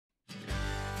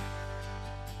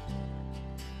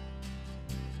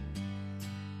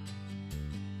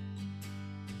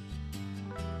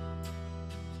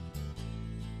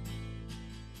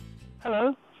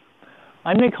Hello,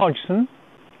 I'm Nick Hodgson,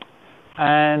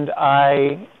 and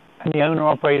I am the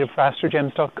owner-operator for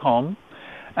Astrogems.com.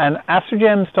 And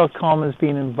Astrogems.com has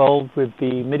been involved with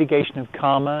the mitigation of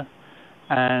karma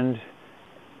and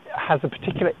has a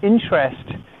particular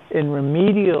interest in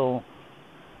remedial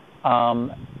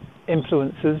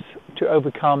influences to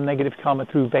overcome negative karma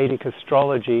through Vedic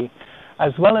astrology,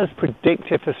 as well as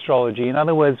predictive astrology. In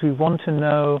other words, we want to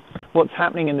know what's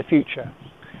happening in the future,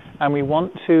 and we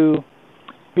want to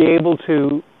be able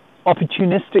to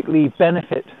opportunistically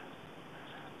benefit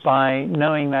by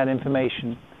knowing that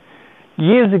information.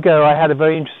 Years ago, I had a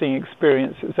very interesting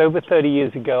experience. It was over 30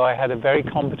 years ago. I had a very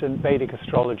competent Vedic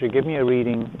astrologer give me a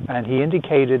reading, and he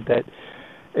indicated that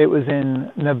it was in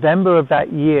November of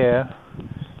that year,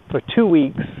 for 2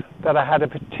 weeks, that I had a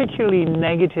particularly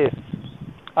negative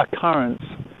occurrence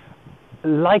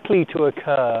likely to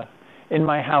occur in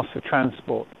my house of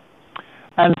transport.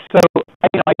 And so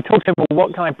I talked to him, well,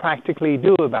 what can I practically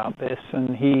do about this?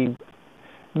 And he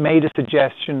made a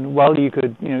suggestion, well, you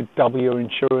could double your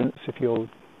insurance if you're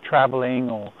traveling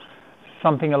or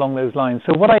something along those lines.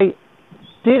 So what I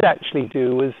did actually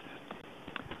do was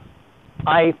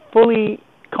I fully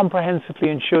comprehensively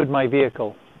insured my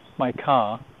vehicle, my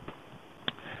car.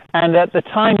 And at the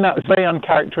time, that was very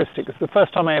uncharacteristic. It was the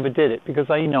first time I ever did it because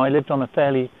I lived on a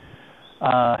fairly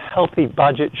healthy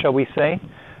budget, shall we say,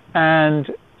 and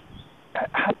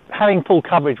having full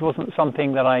coverage wasn't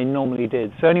something that I normally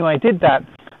did. So anyway, I did that.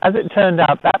 As it turned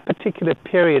out, that particular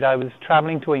period, I was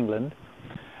traveling to England,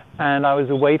 and I was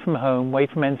away from home, away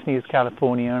from Encinitas,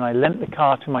 California, and I lent the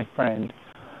car to my friend,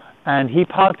 and he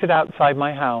parked it outside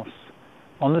my house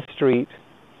on the street,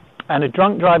 and a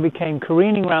drunk driver came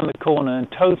careening around the corner and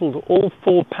totaled all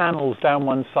 4 panels down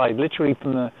one side, literally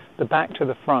from the back to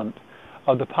the front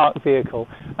of the parked vehicle,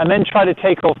 and then tried to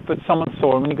take off, but someone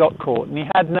saw him and he got caught. And he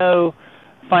had no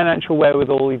financial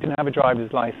wherewithal. He didn't have a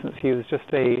driver's license. He was just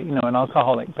an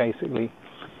alcoholic, basically.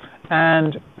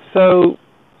 And so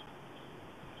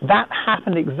that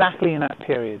happened exactly in that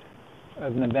period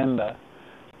of November,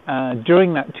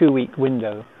 during that 2-week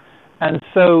window. And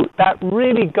so that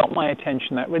really got my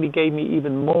attention. That really gave me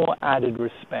even more added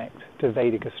respect to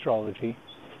Vedic astrology.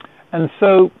 And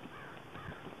so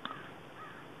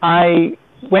I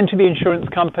went to the insurance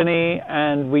company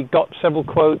and we got several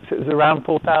quotes. It was around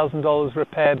 $4,000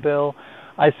 repair bill.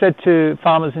 I said to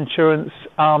Farmers Insurance,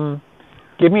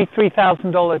 give me a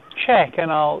 $3,000 check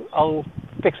and I'll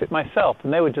fix it myself.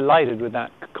 And they were delighted with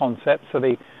that concept. So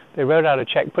they wrote out a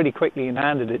check pretty quickly and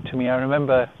handed it to me. I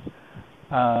remember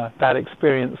that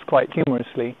experience quite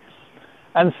humorously.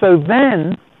 And so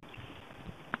then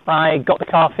I got the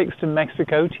car fixed in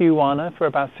Mexico, Tijuana, for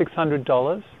about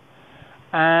 $600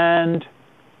 and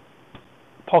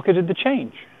pocketed the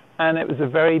change. And it was a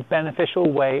very beneficial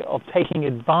way of taking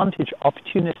advantage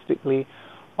opportunistically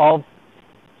of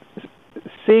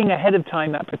seeing ahead of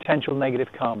time that potential negative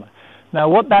karma. Now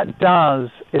what that does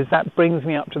is that brings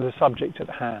me up to the subject at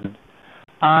hand.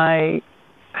 I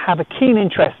have a keen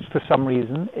interest for some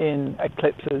reason in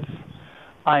eclipses.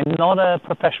 I'm not a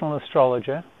professional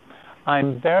astrologer.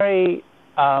 I'm very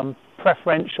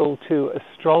preferential to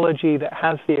astrology that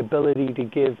has the ability to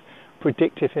give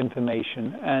predictive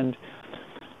information. And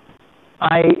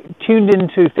I tuned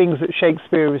into things that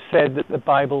Shakespeare has said, that the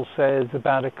Bible says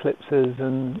about eclipses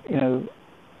and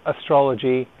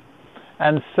astrology.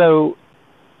 And so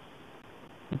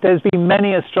there's been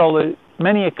many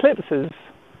eclipses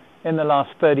in the last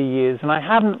 30 years, and I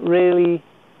haven't really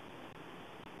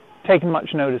taken much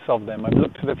notice of them. I've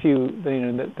looked at a few,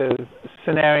 the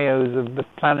scenarios of the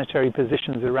planetary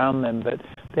positions around them, but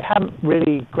they haven't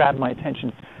really grabbed my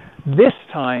attention. This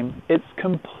time, it's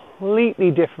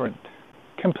completely different.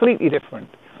 Completely different.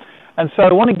 And so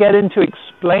I want to get into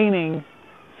explaining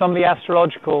some of the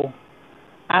astrological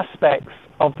aspects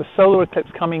of the solar eclipse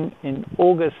coming in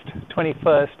August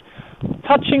 21st,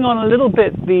 touching on a little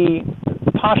bit the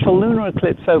partial lunar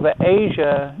eclipse over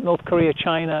Asia, North Korea,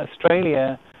 China,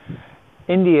 Australia,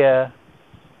 India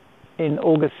in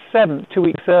August 7th, 2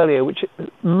 weeks earlier, which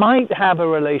might have a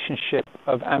relationship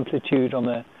of amplitude on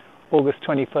the August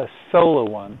 21st solar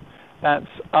one. That's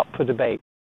up for debate.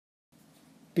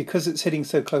 Because it's hitting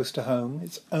so close to home,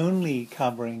 it's only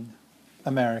covering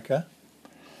America.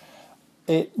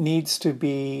 It needs to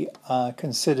be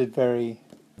considered very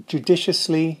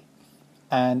judiciously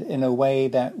and in a way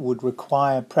that would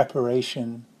require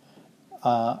preparation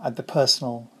at the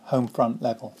personal home front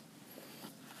level.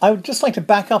 I would just like to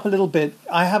back up a little bit.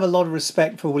 I have a lot of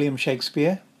respect for William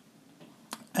Shakespeare,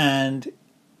 and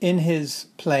in his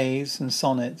plays and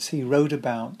sonnets he wrote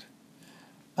about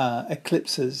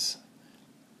eclipses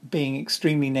being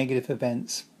extremely negative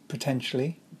events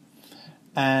potentially.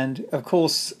 And of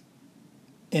course,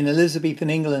 in Elizabethan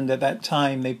England at that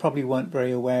time, they probably weren't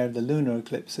very aware of the lunar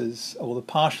eclipses or the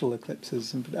partial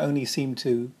eclipses, but only seemed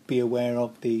to be aware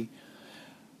of the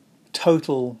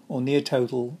total or near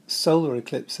total solar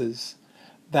eclipses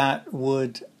that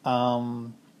would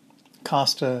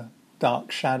cast a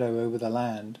dark shadow over the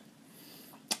land.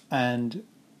 And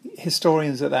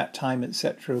historians at that time,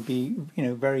 etc., would be,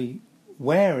 very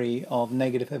wary of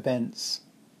negative events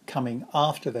coming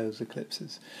after those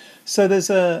eclipses. So there's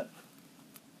a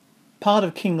part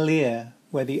of King Lear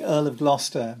where the Earl of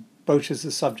Gloucester broaches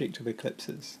the subject of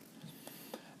eclipses.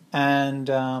 And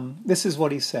this is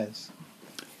what he says.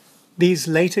 These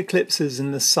late eclipses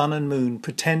in the sun and moon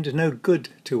portend no good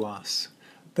to us.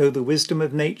 Though the wisdom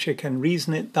of nature can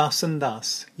reason it thus and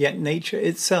thus, yet nature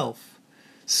itself,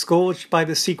 scourged by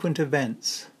the sequent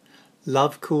events,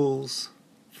 love cools,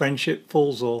 friendship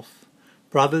falls off,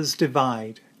 brothers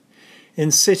divide,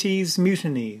 in cities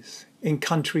mutinies, in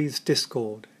countries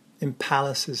discord, in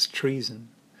palaces treason,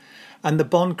 and the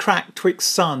bond cracked twixt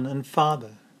son and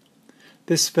father.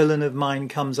 This villain of mine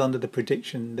comes under the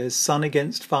prediction, there's son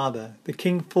against father, the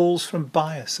king falls from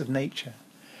bias of nature.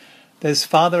 There's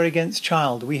father against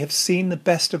child, we have seen the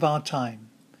best of our time,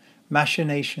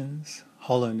 machinations,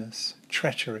 hollowness,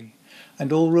 treachery,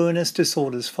 and all ruinous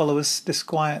disorders follow us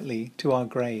disquietly to our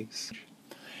graves.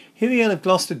 Here the Earl of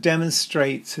Gloucester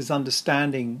demonstrates his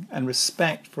understanding and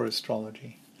respect for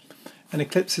astrology. An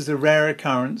eclipse is a rare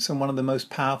occurrence and one of the most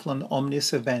powerful and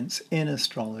ominous events in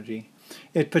astrology.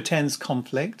 It portends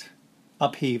conflict,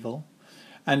 upheaval,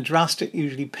 and drastic,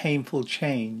 usually painful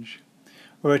change.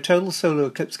 Where a total solar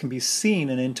eclipse can be seen,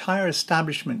 an entire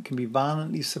establishment can be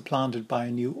violently supplanted by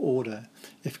a new order,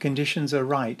 if conditions are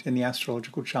right in the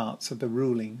astrological charts of the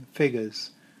ruling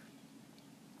figures.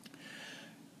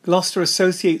 Gloucester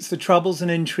associates the troubles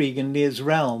and intrigue in Lear's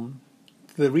realm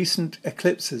to the recent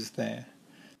eclipses there.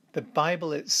 The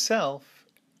Bible itself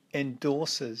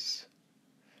endorses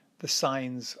the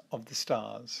signs of the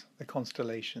stars, the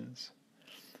constellations.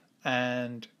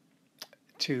 And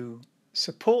to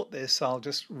support this, I'll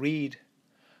just read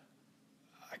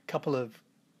a couple of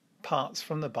parts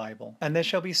from the Bible. And there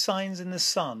shall be signs in the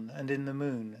sun and in the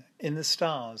moon, in the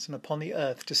stars and upon the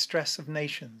earth, distress of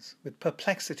nations, with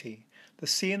perplexity, the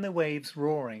sea and the waves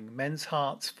roaring, men's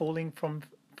hearts falling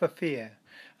for fear,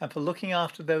 and for looking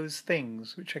after those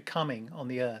things which are coming on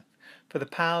the earth. For the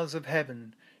powers of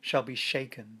heaven shall be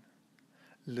shaken.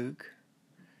 Luke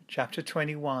chapter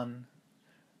 21,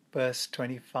 verse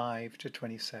 25 to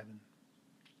 27.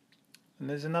 And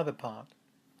there's another part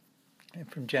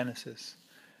from Genesis,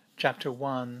 chapter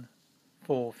 1,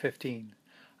 4, 15.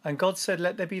 And God said,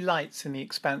 let there be lights in the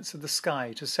expanse of the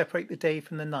sky to separate the day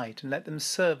from the night, and let them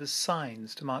serve as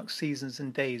signs to mark seasons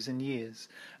and days and years.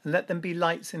 And let them be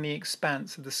lights in the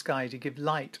expanse of the sky to give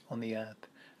light on the earth.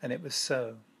 And it was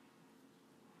so.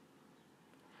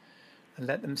 And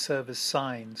let them serve as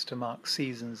signs to mark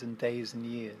seasons and days and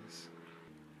years.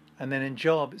 And then in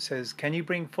Job it says, can you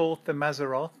bring forth the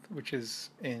Mazzaroth, which is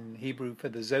in Hebrew for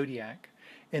the zodiac,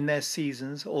 in their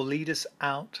seasons, or lead us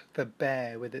out the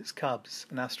bear with its cubs,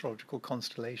 an astrological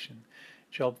constellation?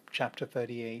 Job chapter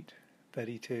 38,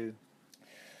 32.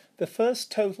 The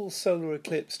first total solar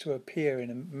eclipse to appear in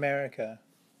America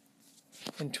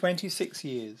in 26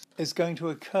 years is going to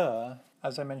occur,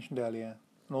 as I mentioned earlier,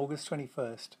 on August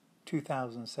 21st,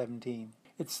 2017.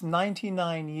 It's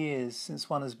 99 years since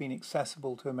one has been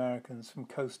accessible to Americans from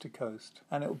coast to coast,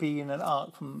 and it will be in an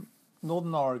arc from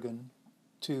northern Oregon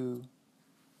to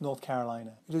North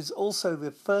Carolina. It is also the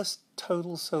first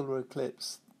total solar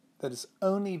eclipse that is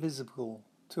only visible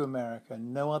to America,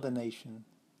 no other nation,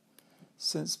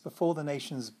 since before the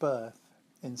nation's birth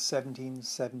in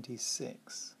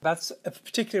 1776. That's of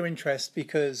particular interest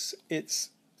because it's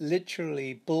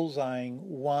literally bullseyeing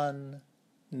one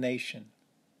nation.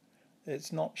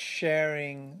 It's not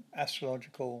sharing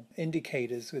astrological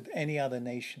indicators with any other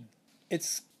nation.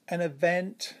 It's an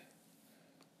event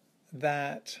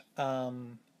that,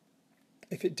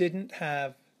 if it didn't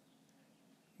have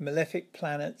malefic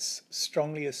planets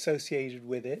strongly associated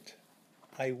with it,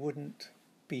 I wouldn't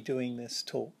be doing this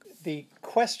talk. The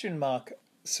question mark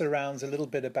surrounds a little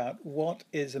bit about what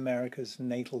is America's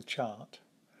natal chart.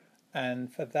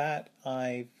 And for that,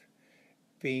 I've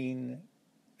been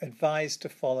advised to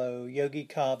follow Yogi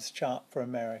Karb's chart for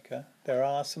America. There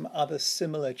are some other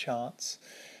similar charts.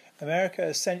 America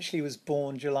essentially was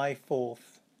born July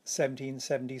 4th,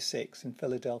 1776 in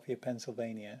Philadelphia,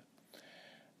 Pennsylvania.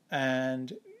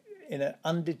 And in an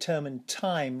undetermined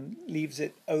time leaves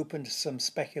it open to some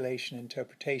speculation,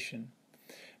 interpretation.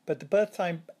 But the birth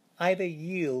time either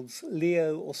yields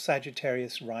Leo or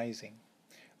Sagittarius rising,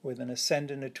 with an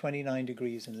ascendant of 29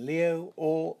 degrees in Leo,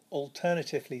 or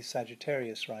alternatively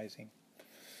Sagittarius rising.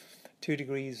 2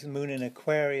 degrees Moon in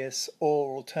Aquarius,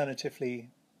 or alternatively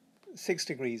 6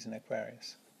 degrees in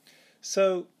Aquarius.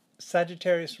 So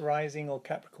Sagittarius rising or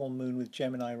Capricorn Moon with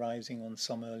Gemini rising on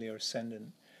some earlier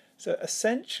ascendant. So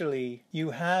essentially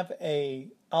you have a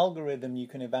algorithm you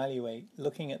can evaluate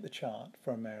looking at the chart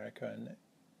for America and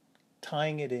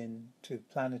tying it in to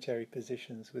planetary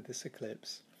positions with this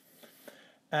eclipse.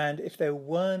 And if there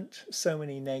weren't so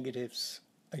many negatives,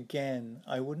 again,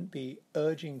 I wouldn't be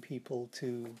urging people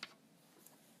to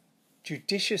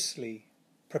judiciously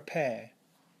prepare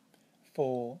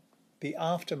for the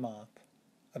aftermath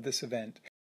of this event.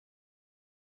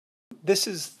 This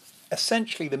is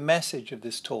essentially the message of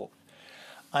this talk.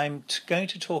 I'm going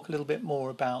to talk a little bit more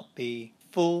about the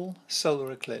full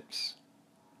solar eclipse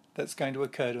that's going to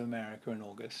occur to America in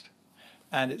August.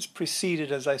 And it's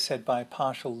preceded, as I said, by a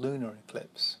partial lunar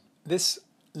eclipse. This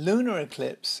lunar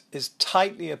eclipse is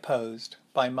tightly opposed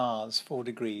by Mars, 4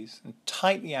 degrees, and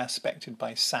tightly aspected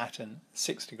by Saturn,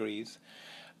 6 degrees,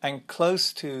 and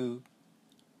close to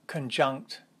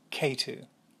conjunct Ketu.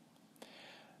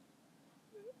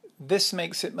 This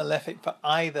makes it malefic for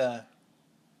either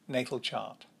natal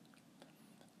chart.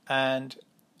 And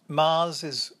Mars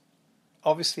is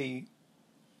obviously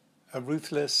a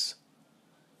ruthless,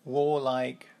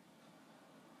 warlike,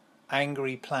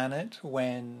 angry planet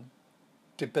when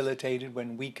debilitated,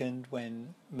 when weakened,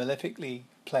 when malefically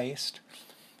placed.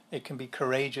 It can be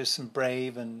courageous and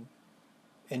brave and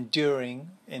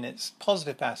enduring in its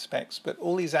positive aspects, but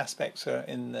all these aspects are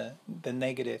in the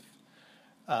negative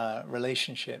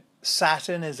relationship.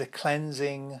 Saturn is a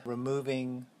cleansing,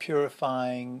 removing,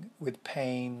 purifying, with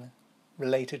pain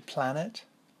related planet.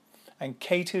 And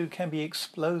Ketu can be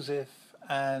explosive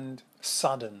and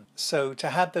sudden. So to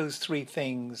have those three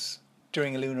things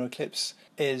during a lunar eclipse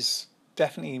is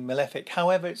definitely malefic.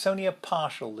 However, it's only a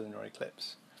partial lunar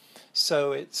eclipse.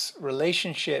 So its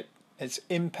relationship, its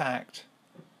impact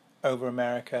over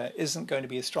America isn't going to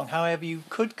be as strong. However, you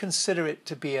could consider it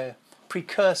to be a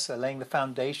precursor, laying the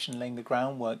foundation, laying the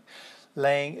groundwork,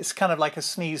 it's kind of like a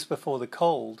sneeze before the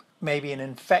cold, maybe an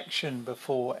infection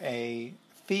before a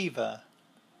fever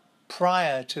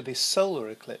prior to the solar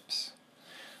eclipse.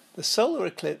 The solar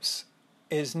eclipse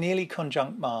is nearly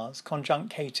conjunct Mars,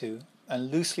 conjunct Ketu,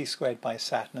 and loosely squared by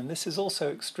Saturn, and this is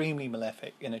also extremely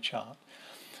malefic in a chart.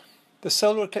 The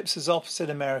solar eclipse is opposite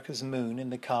America's moon in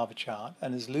the Carver chart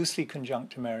and is loosely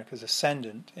conjunct America's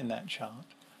ascendant in that chart.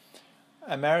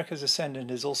 America's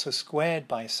ascendant is also squared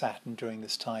by Saturn during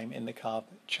this time in the Carver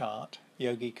chart,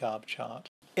 Yogi Carver chart.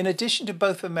 In addition to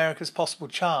both America's possible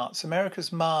charts,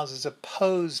 America's Mars is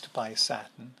opposed by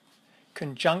Saturn,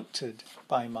 conjuncted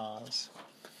by Mars,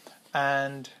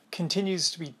 and continues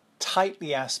to be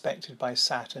tightly aspected by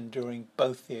Saturn during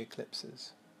both the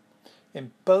eclipses.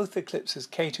 In both eclipses,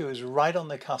 Ketu is right on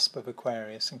the cusp of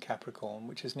Aquarius and Capricorn,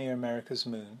 which is near America's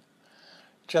moon.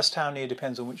 Just how near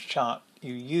depends on which chart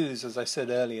you use. As I said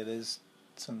earlier, there's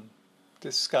some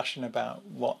discussion about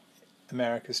what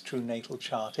America's true natal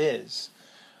chart is,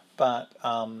 but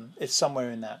it's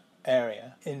somewhere in that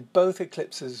area. In both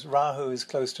eclipses, Rahu is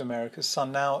close to America's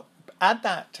sun. Now, add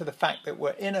that to the fact that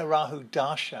we're in a Rahu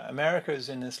Dasha. America is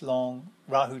in this long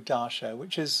Rahu Dasha,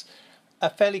 which is a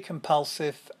fairly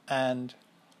compulsive and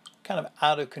kind of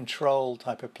out of control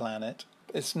type of planet.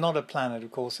 It's not a planet,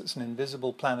 of course, it's an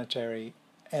invisible planetary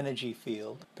energy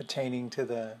field pertaining to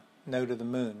the node of the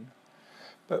moon.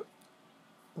 But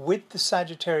with the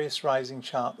Sagittarius rising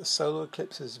chart, the solar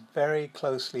eclipses very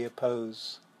closely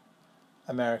oppose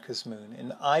America's moon.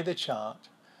 In either chart,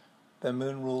 the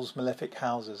moon rules malefic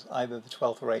houses, either the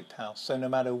 12th or 8th house. So no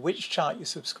matter which chart you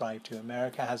subscribe to,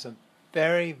 America has a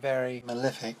very, very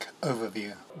malefic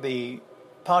overview. The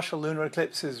partial lunar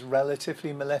eclipse is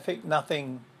relatively malefic,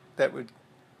 nothing that would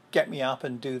get me up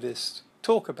and do this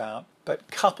talk about, but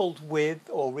coupled with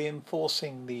or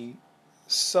reinforcing the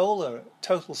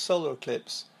total solar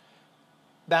eclipse,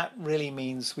 that really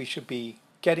means we should be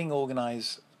getting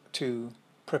organized to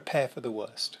prepare for the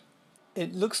worst.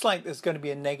 It looks like there's going to be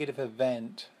a negative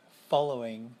event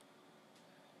following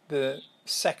the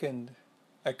second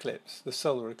eclipse, the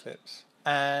solar eclipse.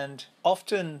 And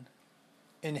often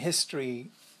in history,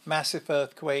 massive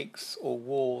earthquakes or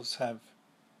wars have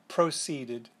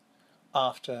proceeded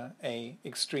after an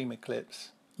extreme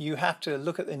eclipse. You have to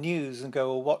look at the news and go,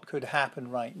 well, what could happen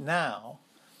right now?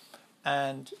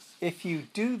 And if you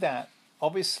do that,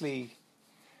 obviously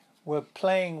we're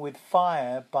playing with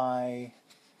fire by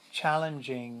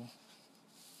challenging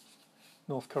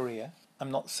North Korea.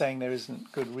 I'm not saying there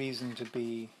isn't good reason to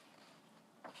be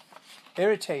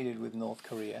irritated with North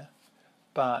Korea,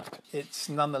 but it's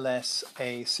nonetheless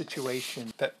a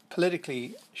situation that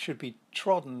politically should be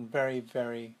trodden very,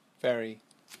 very, very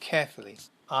carefully.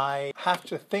 I have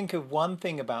to think of one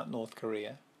thing about North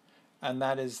Korea, and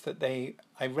that is that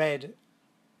I read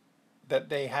that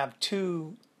they have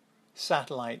 2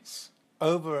 satellites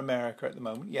over America at the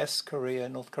moment. Yes,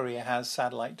 North Korea has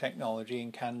satellite technology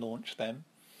and can launch them.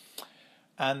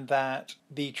 And that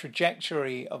the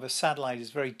trajectory of a satellite is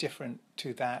very different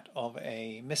to that of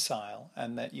a missile,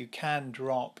 and that you can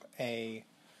drop a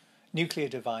nuclear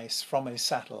device from a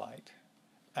satellite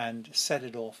and set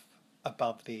it off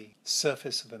above the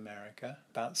surface of America.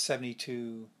 About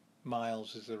 72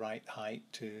 miles is the right height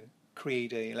to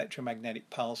create an electromagnetic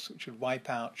pulse which would wipe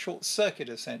out, short circuit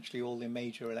essentially, all the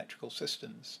major electrical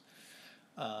systems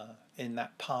in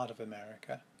that part of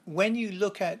America. When you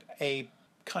look at a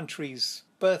country's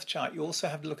birth chart, you also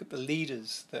have to look at the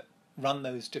leaders that run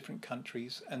those different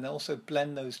countries and also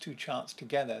blend those 2 charts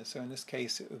together. So in this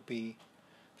case it would be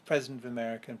the President of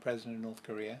America and President of North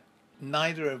Korea,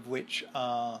 neither of which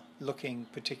are looking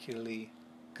particularly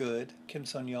good. Kim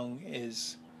Son-young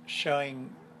is showing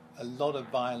a lot of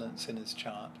violence in his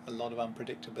chart, a lot of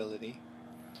unpredictability,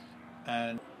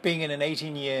 and being in an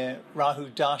 18-year Rahu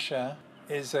Dasha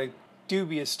is a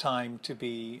dubious time to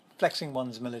be flexing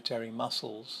one's military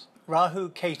muscles. Rahu,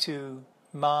 Ketu,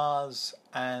 Mars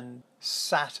and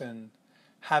Saturn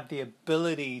have the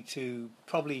ability to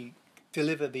probably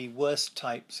deliver the worst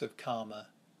types of karma,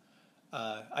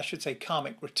 I should say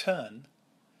karmic return,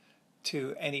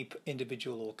 to any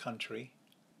individual or country.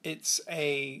 It's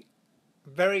a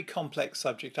very complex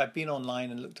subject. I've been online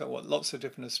and looked at what lots of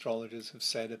different astrologers have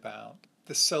said about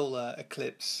the solar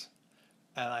eclipse,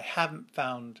 and I haven't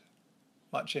found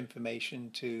much information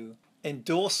to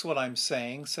endorse what I'm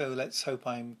saying, so let's hope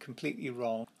I'm completely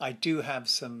wrong. I do have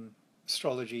some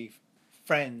astrology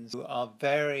friends who are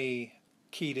very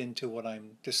keyed into what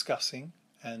I'm discussing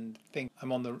and think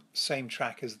I'm on the same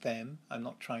track as them. I'm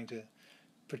not trying to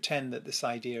pretend that this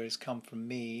idea has come from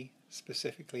me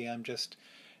specifically. I'm just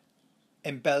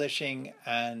embellishing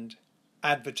and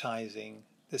advertising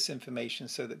this information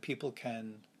so that people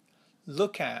can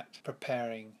look at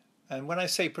preparing. And when I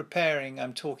say preparing,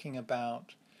 I'm talking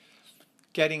about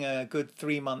getting a good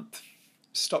 3-month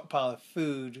stockpile of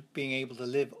food, being able to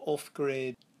live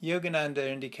off-grid. Yogananda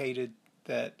indicated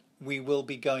that we will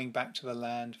be going back to the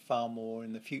land far more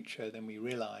in the future than we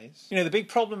realize. You know, the big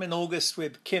problem in August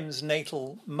with Kim's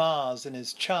natal Mars in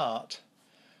his chart,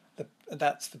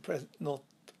 that's the North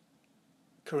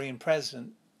Korean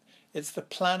president, it's the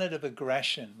planet of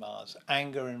aggression, Mars,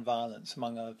 anger and violence,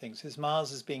 among other things. His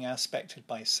Mars is being aspected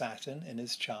by Saturn in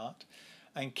his chart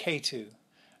and Ketu.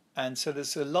 And so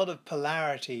there's a lot of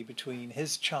polarity between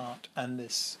his chart and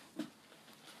this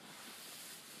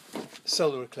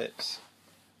solar eclipse.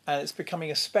 And it's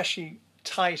becoming especially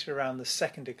tight around the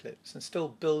second eclipse and still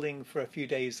building for a few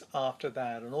days after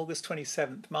that. On August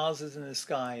 27th, Mars is in the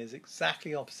sky, is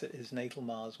exactly opposite his natal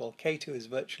Mars, while Ketu is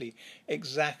virtually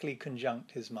exactly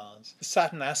conjunct his Mars.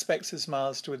 Saturn aspects his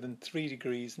Mars to within 3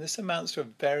 degrees, and this amounts to a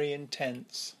very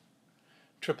intense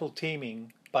triple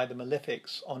teaming by the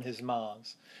Malefics on his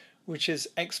Mars, which is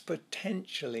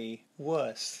exponentially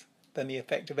worse than the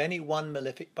effect of any one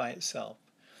malefic by itself.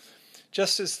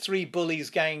 Just as 3 bullies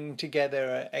ganging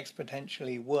together are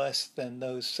exponentially worse than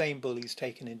those same bullies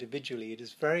taken individually, it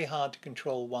is very hard to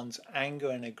control one's anger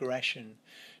and aggression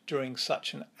during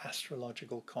such an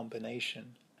astrological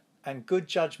combination. And good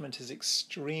judgment is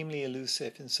extremely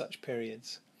elusive in such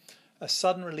periods. A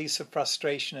sudden release of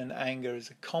frustration and anger is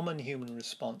a common human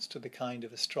response to the kind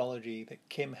of astrology that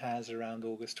Kim has around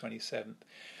August 27th.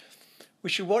 We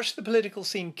should watch the political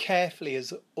scene carefully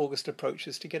as August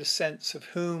approaches to get a sense of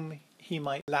whom he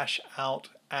might lash out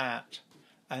at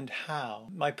and how.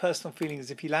 My personal feeling is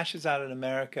if he lashes out at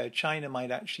America, China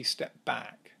might actually step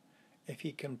back if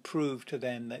he can prove to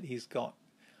them that he's got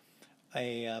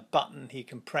a button he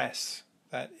can press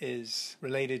that is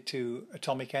related to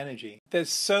atomic energy.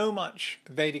 There's so much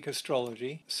Vedic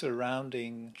astrology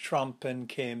surrounding Trump and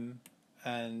Kim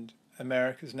and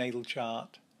America's natal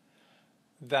chart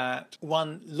that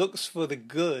one looks for the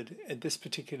good at this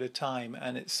particular time,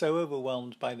 and it's so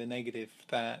overwhelmed by the negative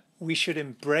that we should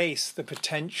embrace the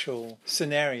potential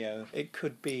scenario. It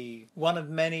could be one of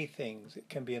many things. It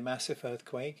can be a massive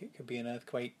earthquake. It could be an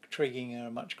earthquake triggering a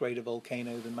much greater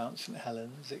volcano than Mount St.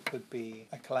 Helens. It could be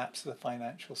a collapse of the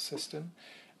financial system.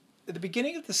 At the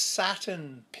beginning of the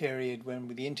Saturn period, when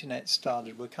the internet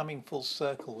started, we're coming full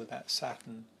circle with that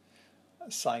Saturn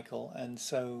cycle, and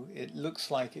so it looks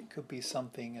like it could be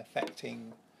something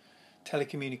affecting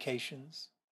telecommunications.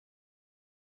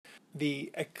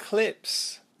 The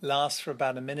eclipse lasts for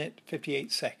about 1 minute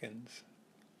 58 seconds.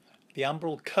 The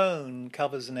umbral cone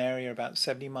covers an area about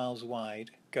 70 miles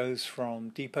wide, goes from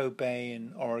Depot Bay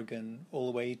in Oregon all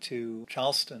the way to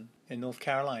Charleston in North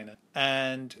Carolina,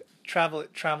 and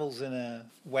it travels in a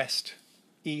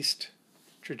west-east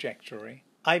trajectory.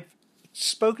 I've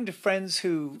spoken to friends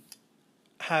who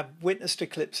have witnessed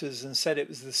eclipses and said it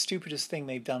was the stupidest thing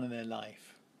they've done in their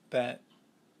life, that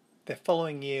the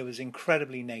following year was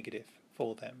incredibly negative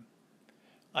for them.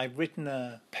 I've written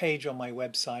a page on my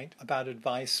website about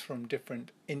advice from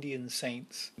different Indian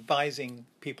saints advising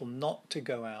people not to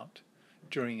go out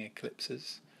during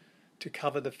eclipses, to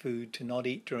cover the food, to not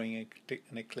eat during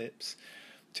an eclipse,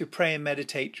 to pray and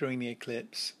meditate during the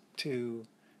eclipse, to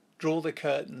draw the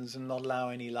curtains and not allow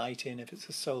any light in if it's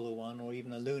a solar one or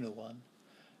even a lunar one,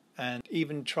 and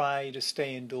even try to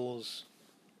stay indoors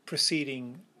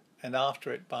preceding and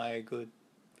after it by a good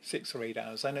 6 or 8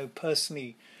 hours. I know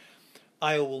personally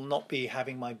I will not be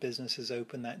having my businesses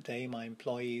open that day. My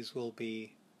employees will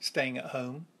be staying at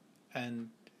home and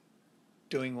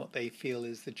doing what they feel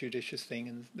is the judicious thing,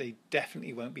 and they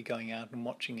definitely won't be going out and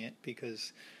watching it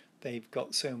because they've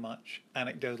got so much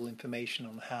anecdotal information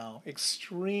on how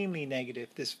extremely negative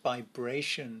this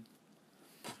vibration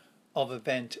of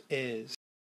event is.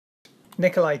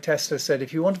 Nikolai Tesla said,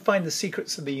 if you want to find the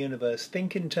secrets of the universe,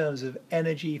 think in terms of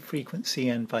energy, frequency,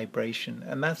 and vibration.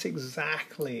 And that's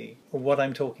exactly what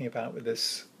I'm talking about with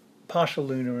this partial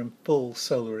lunar and full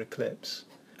solar eclipse.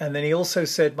 And then he also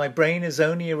said, my brain is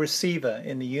only a receiver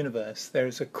in the universe. There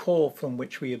is a core from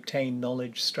which we obtain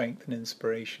knowledge, strength, and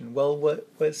inspiration. Well,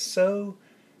 we're so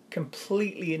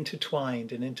completely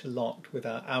intertwined and interlocked with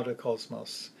our outer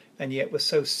cosmos, and yet we're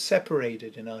so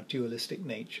separated in our dualistic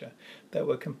nature that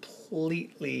we're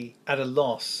completely at a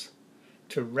loss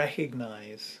to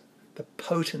recognize the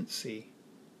potency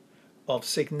of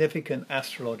significant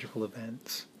astrological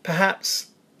events.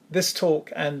 Perhaps this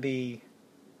talk and the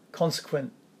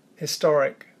consequent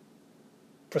historic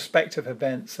prospective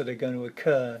events that are going to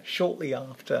occur shortly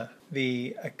after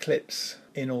the eclipse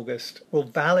in August will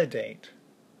validate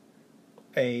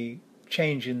a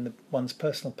change in one's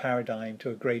personal paradigm to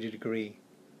a greater degree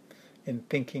in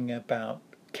thinking about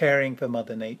caring for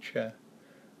Mother Nature,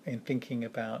 in thinking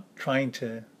about trying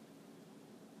to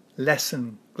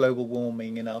lessen global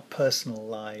warming in our personal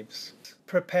lives.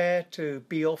 Prepare to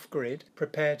be off-grid,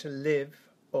 prepare to live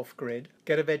off-grid,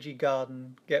 get a veggie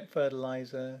garden, get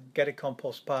fertilizer, get a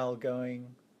compost pile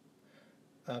going,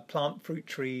 plant fruit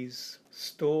trees,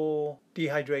 store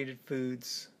dehydrated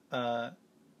foods,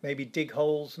 maybe dig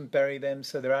holes and bury them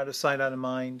so they're out of sight, out of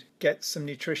mind. Get some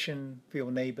nutrition for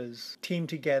your neighbors. Team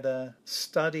together.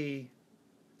 Study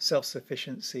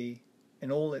self-sufficiency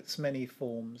in all its many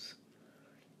forms.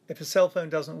 If a cell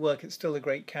phone doesn't work, it's still a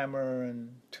great camera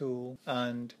and tool.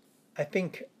 And I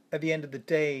think at the end of the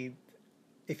day,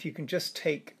 if you can just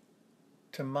take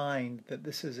to mind that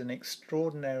this is an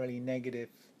extraordinarily negative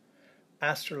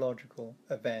astrological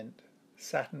event,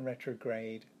 Saturn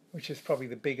retrograde, which is probably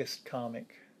the biggest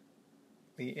karmic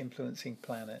influencing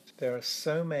planet. There are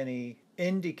so many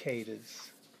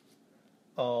indicators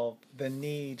of the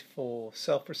need for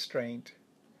self-restraint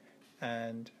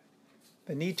and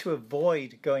the need to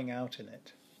avoid going out in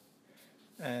it.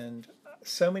 And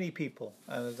so many people,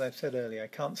 and as I've said earlier, I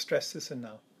can't stress this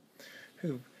enough,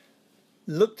 who've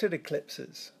looked at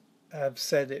eclipses have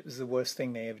said it was the worst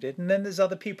thing they ever did. And then there's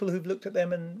other people who've looked at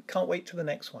them and can't wait to the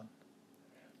next one.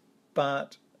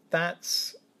 But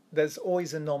there's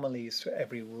always anomalies to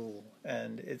every rule,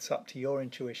 and it's up to your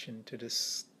intuition to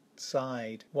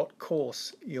decide what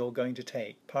course you're going to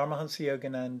take. Paramahansa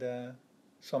Yogananda,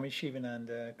 Swami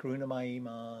Shivananda, Karunamayi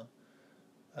Ma,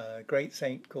 a great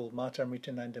saint called Mata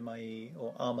Amritanandamayi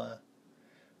or Amma,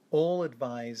 all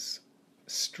advise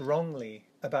strongly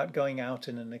about going out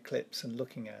in an eclipse and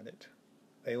looking at it.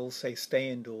 They all say stay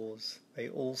indoors. They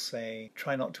all say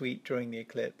try not to eat during the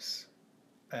eclipse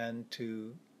and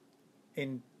to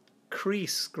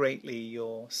increase greatly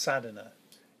your sadhana,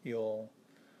 your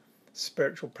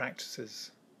spiritual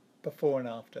practices before and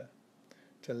after,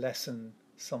 to lessen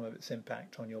some of its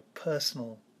impact on your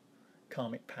personal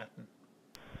karmic pattern.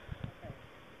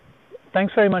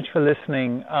 Thanks very much for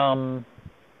listening.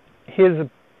 Here's a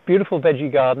beautiful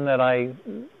veggie garden that I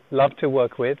love to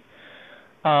work with.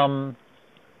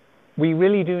 We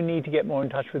really do need to get more in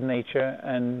touch with nature,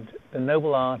 and the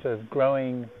noble art of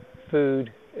growing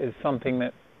food is something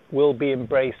that will be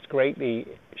embraced greatly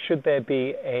should there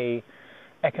be a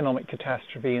economic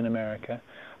catastrophe in America.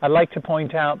 I'd like to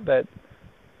point out that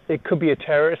it could be a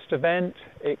terrorist event,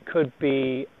 it could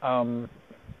be a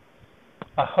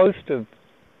host of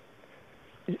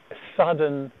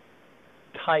sudden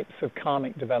types of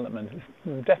karmic development.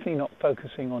 It's definitely not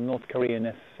focusing on North Korea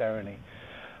necessarily.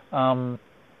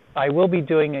 I will be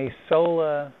doing a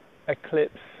Solar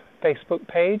Eclipse Facebook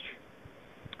page,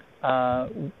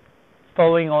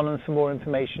 following on some more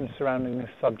information surrounding this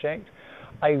subject.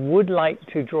 I would like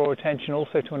to draw attention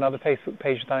also to another Facebook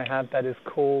page that I have that is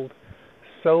called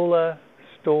Solar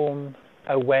Storm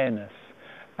Awareness.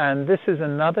 And this is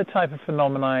another type of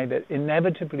phenomenon that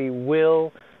inevitably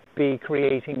will be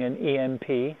creating an EMP,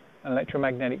 an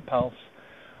electromagnetic pulse,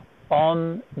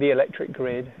 on the electric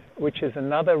grid, which is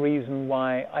another reason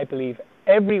why I believe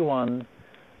everyone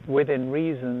within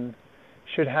reason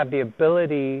should have the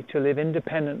ability to live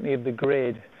independently of the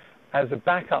grid as a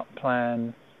backup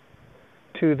plan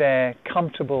to their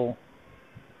comfortable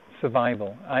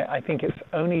survival. I think it's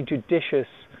only judicious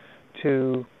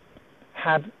to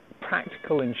have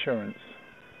practical insurance.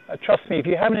 Trust me, if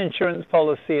you have an insurance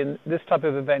policy and this type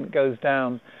of event goes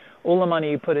down, all the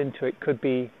money you put into it could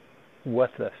be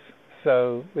worthless.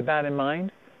 So with that in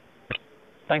mind,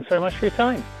 thanks very much for your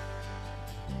time.